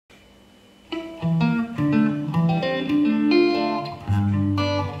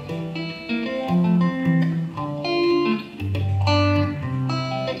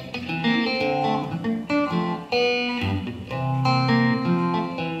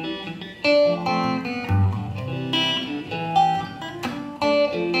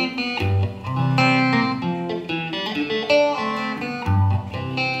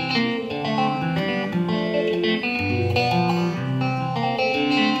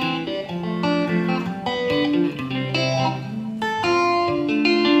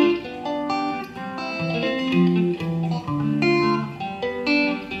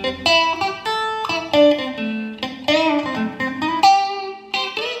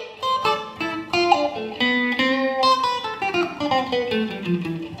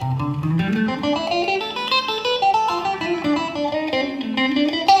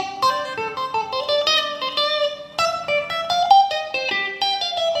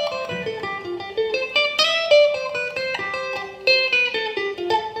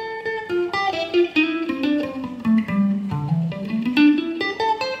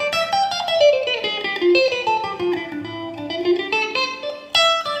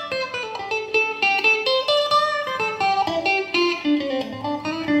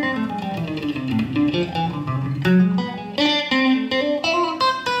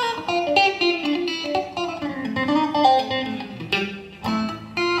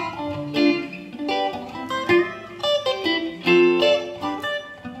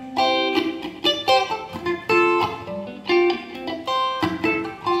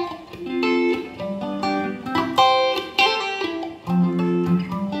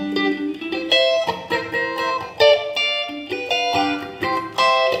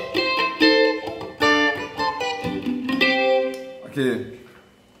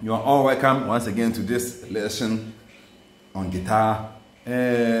all welcome once again to this lesson on guitar.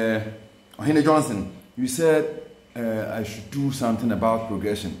 Henry Johnson, you said I should do something about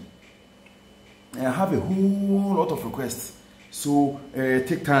progression. I have a whole lot of requests, so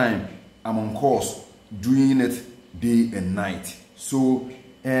take time. I'm on course doing it day and night. So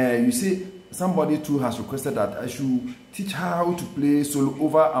you see, somebody too has requested that I should teach how to play solo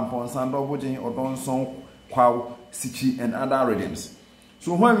over amponsan, double or don song, quaw, sichi, and other rhythms.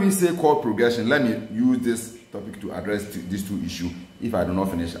 So when we say chord progression, let me use this topic to address these two issues. If I do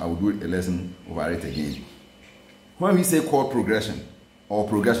not finish, I will do a lesson over it again. When we say chord progression or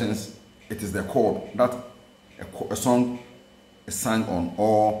progressions, it is the chord that a song is sung on,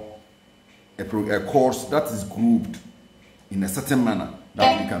 or a chords that is grouped in a certain manner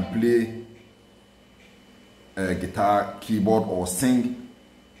that we can play a guitar, keyboard, or sing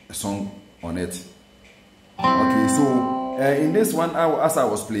a song on it. Okay, so in this one, as I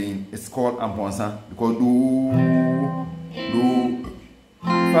was playing, it's called amponsan because do,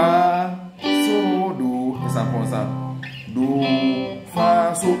 fa, so, do is amponsan. Do,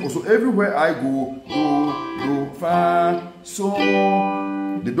 fa, so. So everywhere I go, do, fa, so.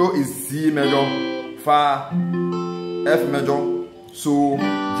 The do is C major, fa, F major, so, G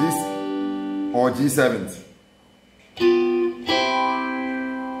or G7.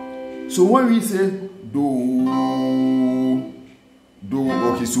 So when we say do,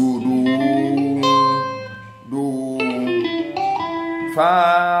 okay, so do,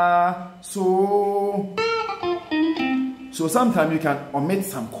 fa, so. So sometimes you can omit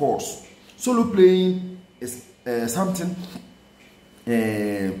some chords. Solo playing is something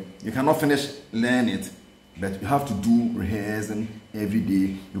you cannot finish learning it, but you have to do rehearsing every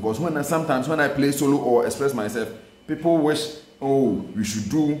day. Because sometimes when I play solo or express myself, people wish, oh, we should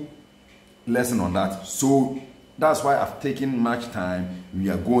do lesson on that. So that's why I've taken much time. We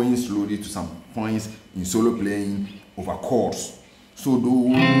are going slowly to some points in solo playing over chords. So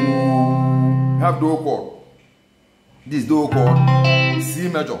do, have do chord. This do chord, C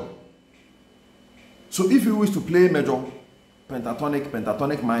major. So if you wish to play major,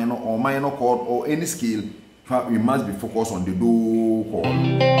 pentatonic minor, or minor chord, or any scale, we must be focused on the do chord.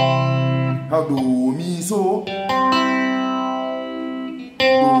 How do, mi, so.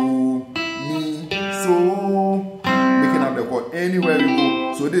 Do, mi, so. Making up the chord anywhere we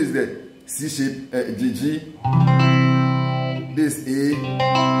go. So this is the C shape, G. This A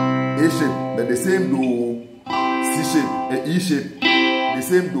shape, but the same do. C shape, E shape, the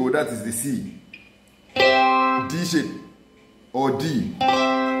same do, that is the C. D shape or D.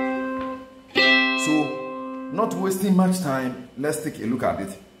 So, not wasting much time, let's take a look at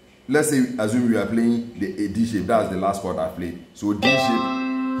it. Let's say, assume we are playing the D shape, that's the last chord I play. So D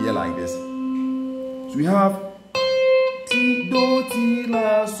shape here like this. So we have Ti, do, ti,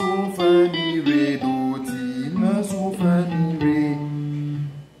 la, so, fa, mi, re, do, ti, la, so, fa, mi, re.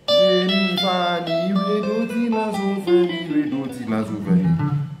 Re, mi, fa, mi, re, do, ti, la, so, fa, mi, re, do, ti, la, so, fa, mi.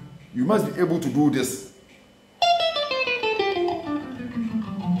 You must be able to do this.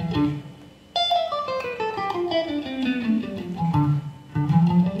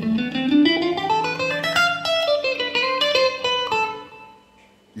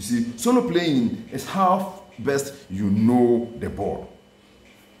 You see, solo playing is how best you know the board.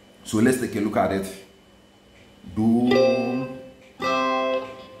 So let's take a look at it. Do,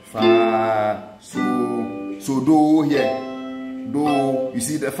 fa, so. So do here. Do, you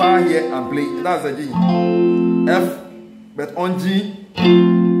see the fa here I'm playing, that's the G. F, but on G.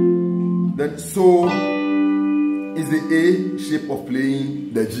 Then so is the A shape of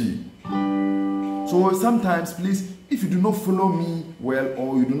playing the G. So sometimes, please, if you do not follow me well,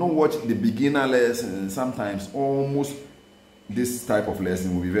 or you do not watch the beginner lesson, sometimes almost this type of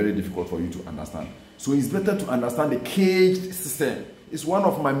lesson will be very difficult for you to understand. So it's better to understand the caged system. It's one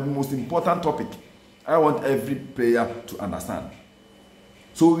of my most important topics. I want every player to understand.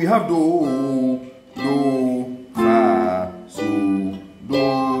 So we have do, fa, so,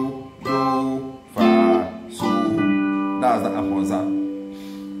 do, fa, so. That's the amponsan.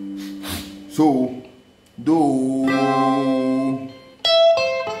 So do.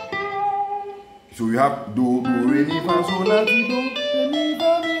 So we have do, re, mi, fa, so, la, ti, do, re, mi,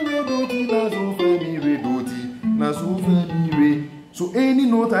 fa, mi, re, do, ti, la, so, fa, mi, re, do, ti, la, so, fa, mi, re. So any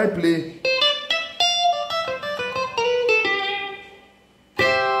note I play,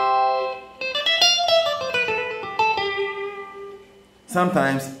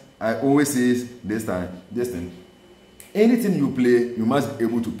 sometimes I always say this thing. Anything you play, you must be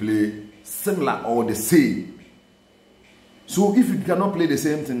able to play similar or the same. So if you cannot play the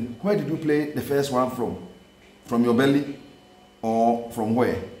same thing, where did you play the first one from? From your belly or from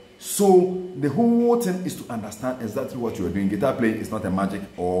where? So the whole thing is to understand exactly what you are doing. Guitar playing is not a magic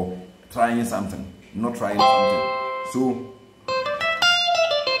or trying something, not trying something. So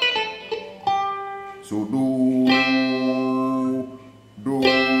do,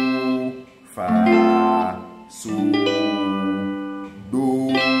 fa, so,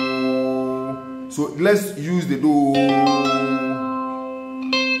 do. So let's use the do.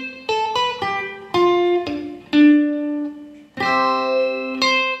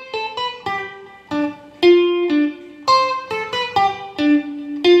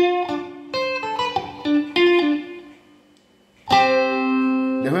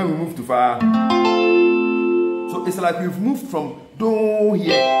 Then when we move to fa, so it's like we've moved from do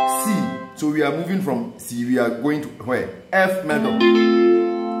here, C. So we are moving from C, we are going to where? F major.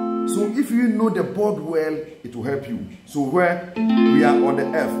 So if you know the board well, it will help you. So where we are on the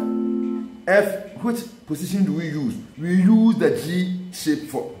F, which position do we use? We use the G shape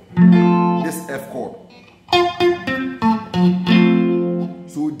for this F chord.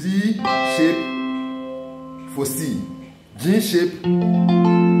 So D shape for C, G shape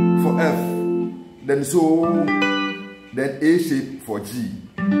for F, then A shape for G,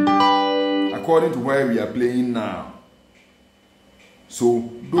 according to where we are playing now. So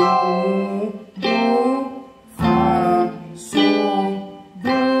do, fa, so,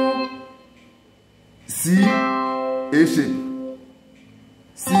 do, C, A shape,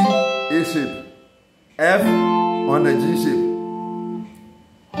 C, A shape, F on the G shape,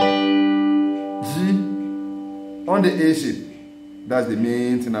 G on the A shape. That's the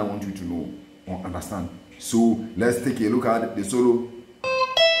main thing I want you to know or understand. So let's take a look at the solo.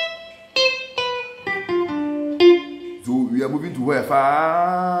 So we are moving to where?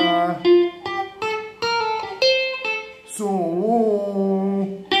 Fa. So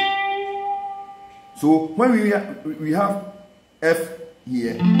when we have F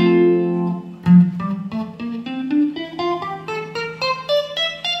here.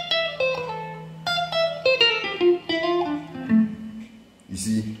 You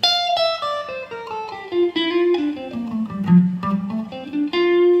see?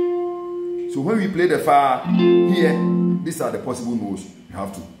 So when we play the fa here, these are the possible notes. You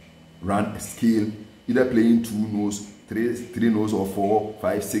have to run a scale, either playing 2 notes, 3 notes, or 4,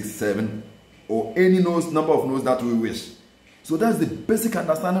 5, 6, 7, or any notes, number of notes that we wish. So that's the basic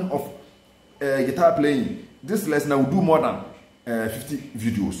understanding of guitar playing. This lesson I will do more than 50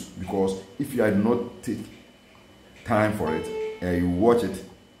 videos, because if you do not take time for it, you watch it,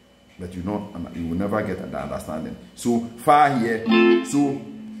 but you will never get the understanding. So fa here. So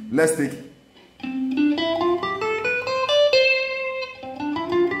let's take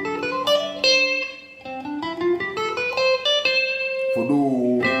for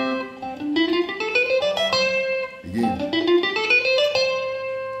do again,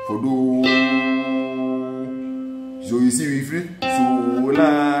 for do. So you see we free so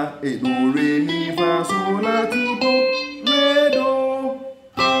la, do, re, mi, fa, so, la, ti, do, re, do.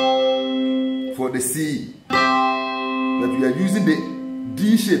 For the C, that we are using the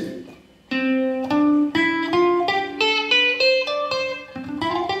D shape.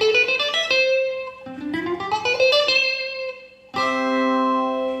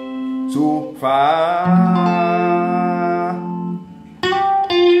 So fa,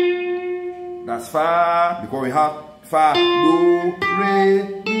 that's fa, because we have fa, do, re,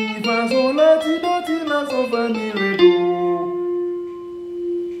 mi, fa, so, la, ti, do, ti, la, so, fa, mi, re, do.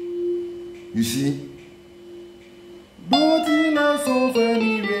 You see? Do, ti, la, so, fa,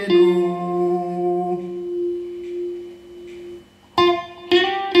 mi, re, do.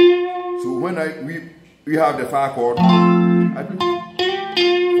 So when we have the fa chord, I do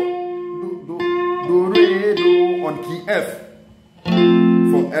do, re, do on key F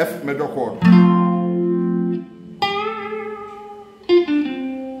for F major chord.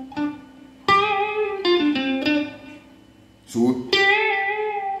 So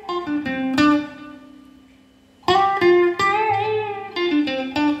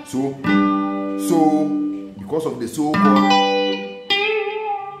because of the so chord,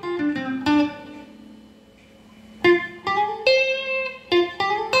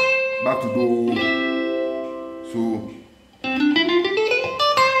 back to do. So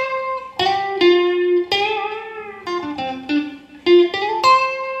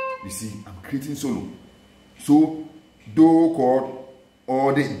you see, I'm creating solo. So do chord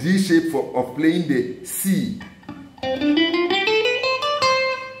or the D shape of playing the C.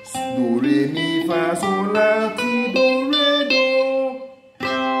 Do, re, mi, fa, sol, la, ti, do, re, do.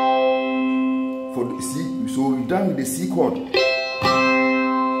 For the C, so we've done with the C chord.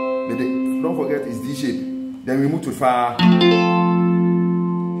 But don't forget it's D shape. Then we move to fa.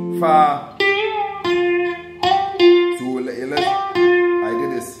 fa. So I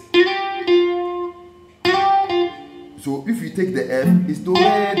did this. So if you take the F, it's do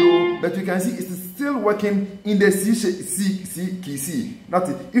re do, but you can see it's still working in the C key C. Not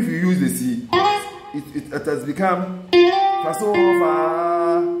if you use the C, it has become fa so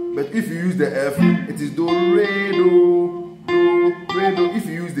fa. But if you use the F, it is do re do re do. If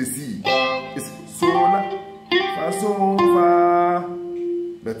you use the C, it's so la fa so fa.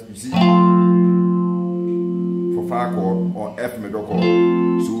 But you see, for fa chord or F major chord,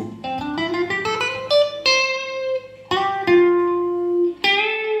 so.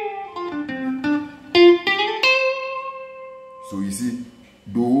 So you see,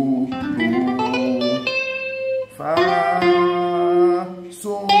 do, fa,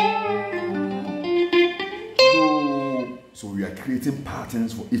 so, do. So we are creating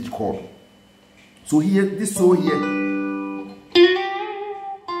patterns for each chord. So here, this so here.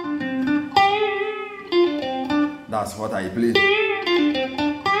 That's what I play.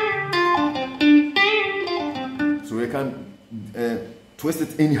 So we can twist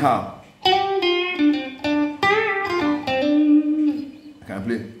it anyhow. I can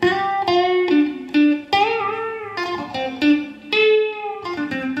play.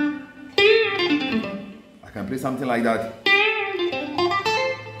 I can play something like that.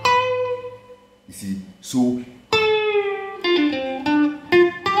 You see, so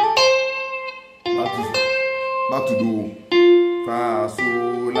back to do, fa, so,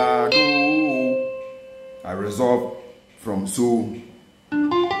 la, do. I resolve from so.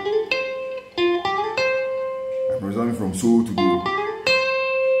 I'm resolving from so to do.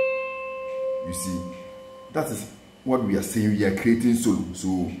 You see, that is what we are saying. We are creating solo.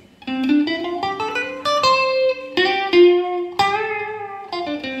 So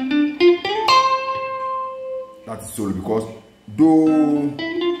that is solo because do,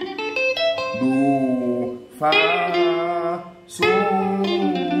 fa, so,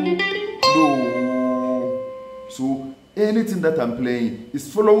 do. So anything that I'm playing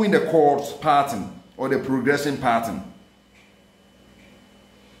is following the chords pattern or the progression pattern.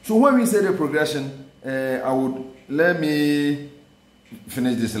 So when we say the progression, let me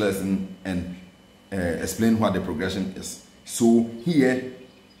finish this lesson and explain what the progression is. So here,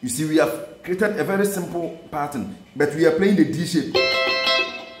 you see we have created a very simple pattern, but we are playing the D shape.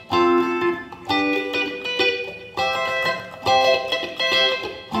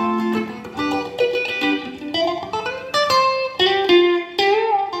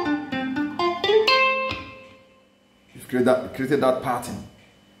 You've created that pattern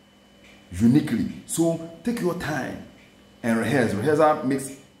uniquely. So take your time and rehearse.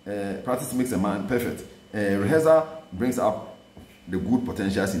 Practice makes a man perfect. Rehearsal brings up the good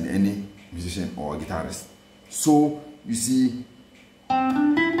potentials in any musician or guitarist. So you see,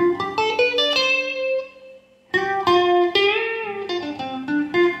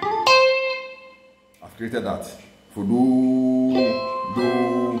 I've created that for do,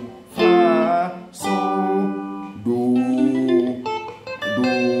 fa, so, do,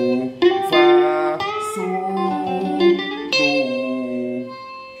 fa, so, do.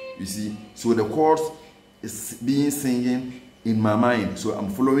 You see, so the chords is being singing in my mind. So I'm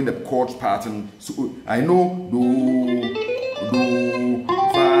following the chord pattern. So I know do,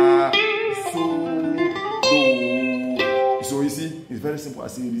 fa, so, do. So you see, it's very simple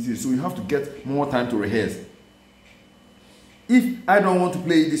as saying this. So you have to get more time to rehearse. If I don't want to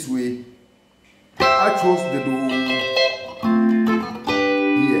play it this way, I chose the do.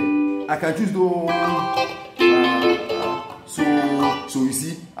 Here, I can choose do. So you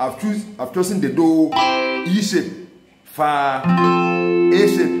see, I've chosen the do, E shape, fa, A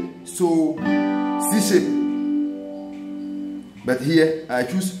shape, so C shape. But here I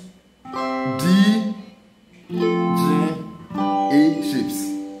choose D, G, A shapes,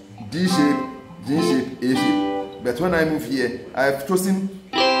 D shape, G shape, A shape. But when I move here, I've chosen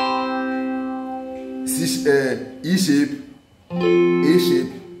E shape, A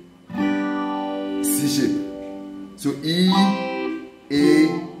shape, C shape. So E, A,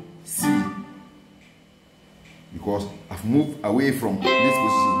 C. Because I've moved away from this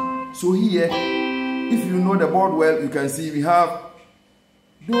position. So here, if you know the board well, you can see we have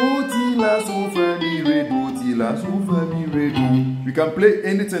do, ti, la, so, fa, mi, re, do, ti, la, so, fa, mi, re, do. We can play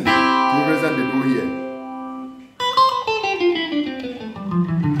anything to represent the do here.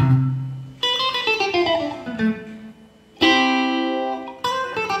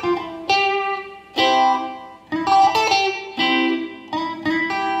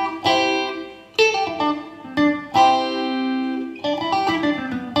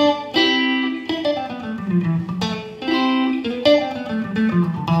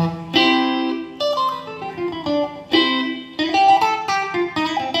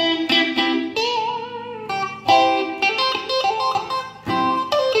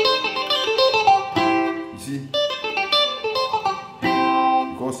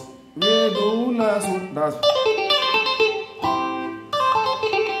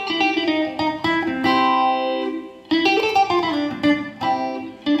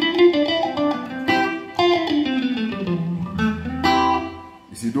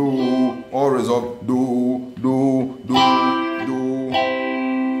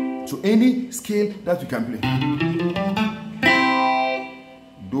 So any scale that you can play.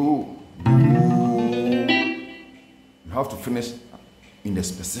 Do. You have to finish in the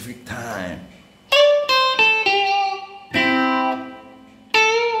specific time.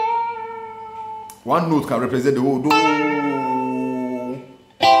 One note can represent the whole do.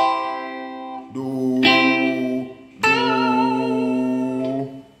 Do.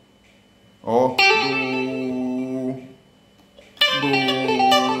 Or do.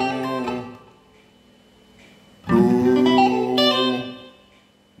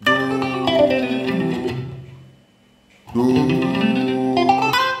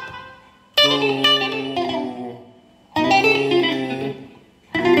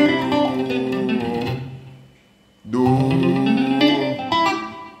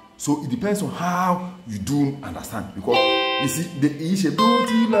 So it depends on how you do understand, because you see the E shape do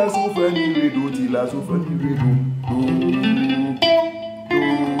ti la so fa mi re do ti la so fa mi re do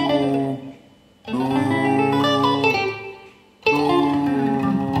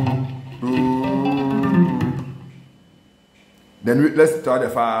Then let's try the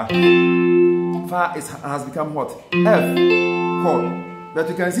fa. Fa has become what? F chord. But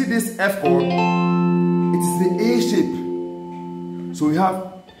you can see this F chord, it is the A shape. So we have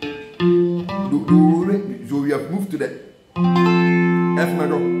do, re. So we have moved to the F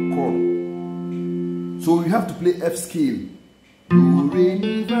major chord. So we have to play F scale. Do, re,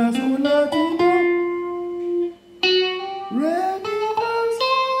 mi, fa, sol, la, ti, do. Re, mi, fa,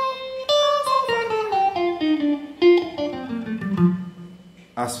 sol, la, sol, fa,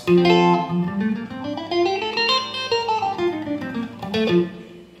 as you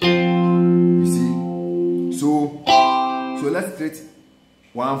see. So let's create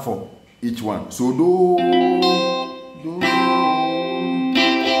one for each one. So do.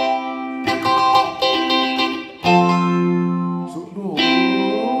 So do.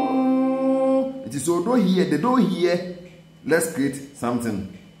 It is so do here. The do here. Let's create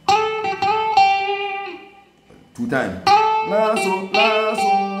something. 2 times. La so la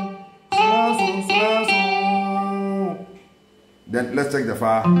so la so la so. Then let's check the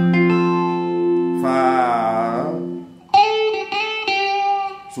fa. Fa.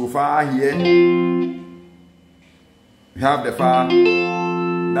 So far here, we have the fa,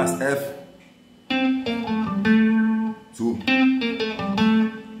 that's F. So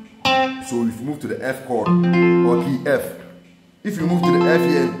if you move to the F chord or key F, if you move to the F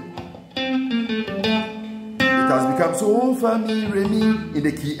here, it has become so fa mi re mi in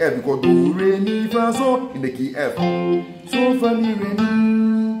the key F, because do re mi fa so in the key F. So fa mi re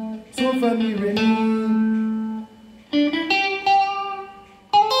mi, so fa mi re mi.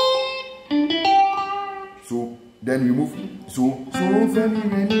 Then we move so fa mi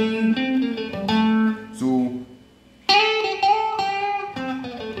re mi. So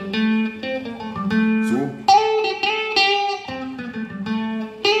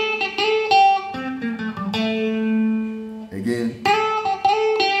again.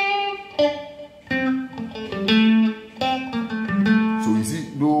 So you see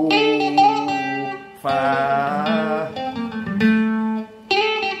do fa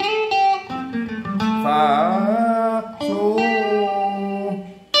so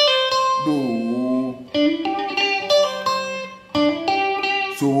do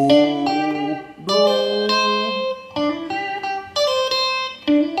so do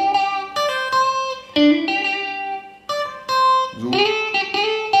so.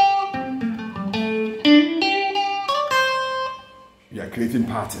 We are creating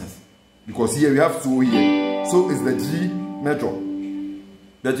patterns because here we have so here. So it's the G major.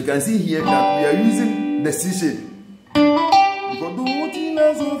 That you can see here that we are using the C shape. Because do ti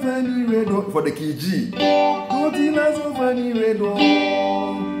la so fa mi re do for the key G. Do ti la so fa mi re do.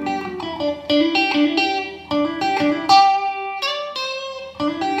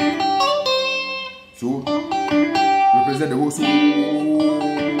 So represent the whole so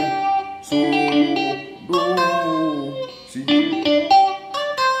do. See,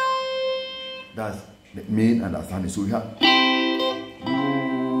 that's the main understanding. So we have.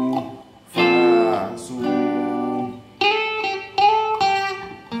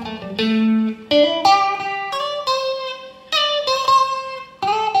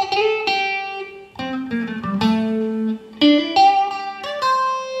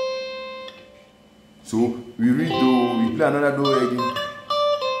 So we read do, we play another do again.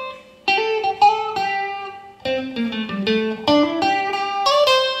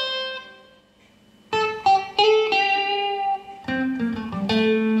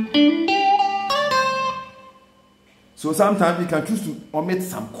 So sometimes we can choose to omit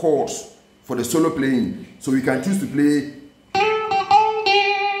some chords for the solo playing. So we can choose to play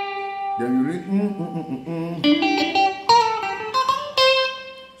So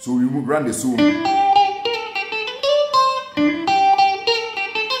we move run the solo.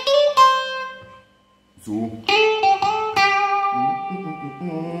 So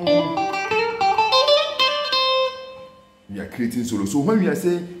we are creating solo. So when we are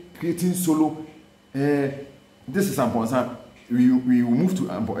saying creating solo, this is Amponsa. We will move to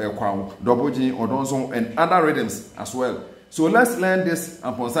double G, Odonson, and other rhythms as well. So let's learn this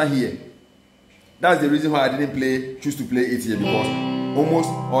Amponsa here. That's the reason why I didn't choose to play it here, because almost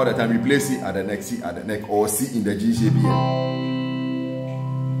all the time we play C at the neck, C at the neck, or C in the G shape here.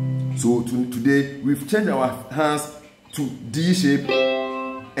 So today we've changed our hands to D shape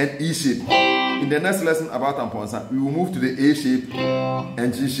and E shape. In the next lesson about Amponsa, we will move to the A shape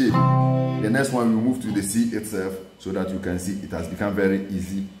and G shape. The next one we will move to the C itself, so that you can see it has become very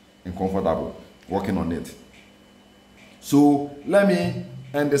easy and comfortable working on it. So let me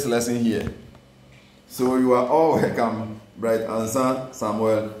end this lesson here. So you are all welcome. Bright Answer,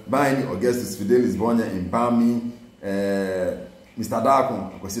 Samuel, Bani, Augustus, Fidelis, Bonya, Impami, Mr.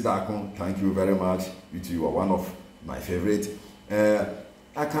 Dakon, Akwesi Dakon, thank you very much. You are one of my favorite.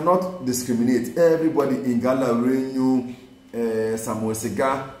 I cannot discriminate. Everybody in Gala Renew, Samuel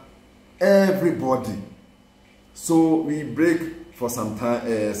Sega, everybody. So we break for some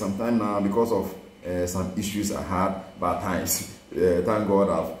time now because of some issues I had, but times. Thank God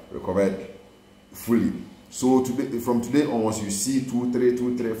I've recovered fully. So today, from today onwards, you see 2,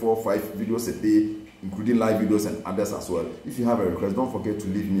 3, 4, 5 videos a day, including live videos and others as well. If you have a request, don't forget to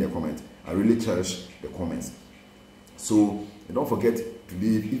leave me a comment. I really cherish the comments. So don't forget to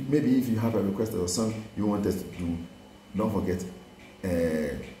leave. Maybe if you have a request or a song you want us to do, don't forget,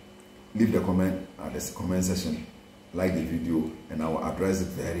 leave the comment at the comment section, like the video, and I will address it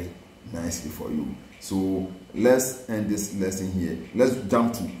very nicely for you. So let's end this lesson here. Let's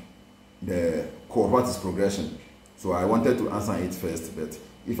jump to the chord. What is progression? So I wanted to answer it first, but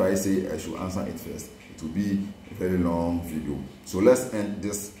if I say I should answer it first, it will be a very long video. So let's end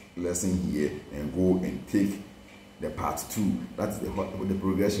this lesson here and go and take the part 2. That's the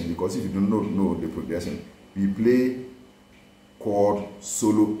progression, because if you do not know the progression, we play chord,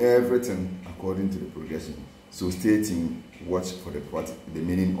 solo, everything according to the progression. So stay tuned, watch for the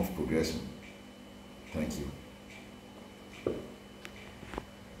meaning of progression. Thank you.